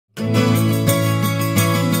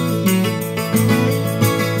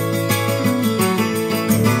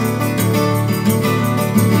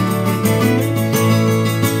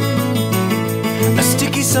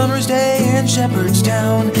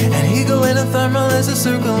thermal is a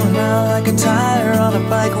circling around like a tire on a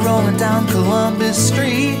bike rolling down Columbus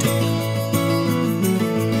Street.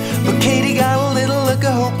 But Katie got a little look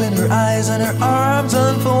of hope in her eyes, and her arms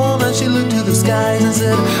unfold, and she looked to the skies and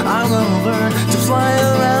said, I'm gonna learn to fly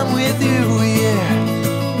around with you, yeah.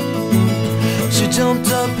 She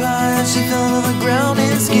jumped up high and she fell to the ground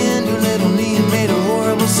and skinned her little knee and made a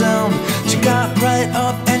horrible sound. She got right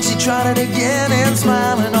up and she tried it again, and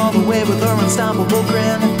smiling all the way with her unstoppable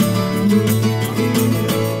grin.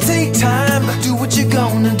 Take time, do what you're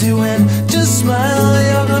gonna do, and just smile,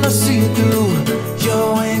 you're gonna see it through.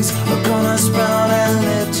 Your wings are gonna sprout and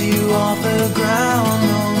lift you off the ground.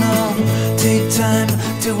 No, no, take time,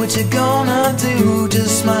 do what you're gonna do.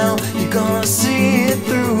 Just smile, you're gonna see it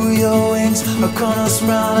through. Your wings are gonna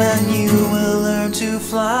sprout and you will learn to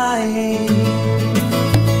fly.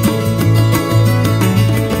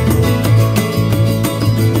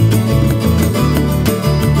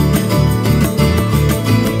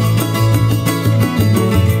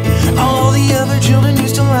 Children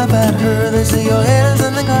used to laugh at her. They say your head is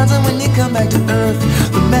in the clouds, and when you come back to earth,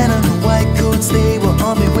 the men in the white coats, they will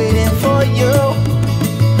all be waiting for you.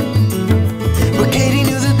 But Katie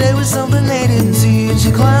knew that there was something they didn't see, and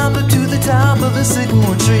she climbed up to the top of the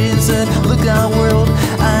sycamore tree and said, look out world,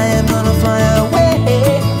 I am gonna fly away.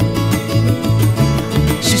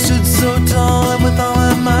 She stood so tall, and with all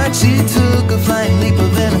her might she took a flying leap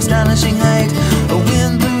of an astonishing height.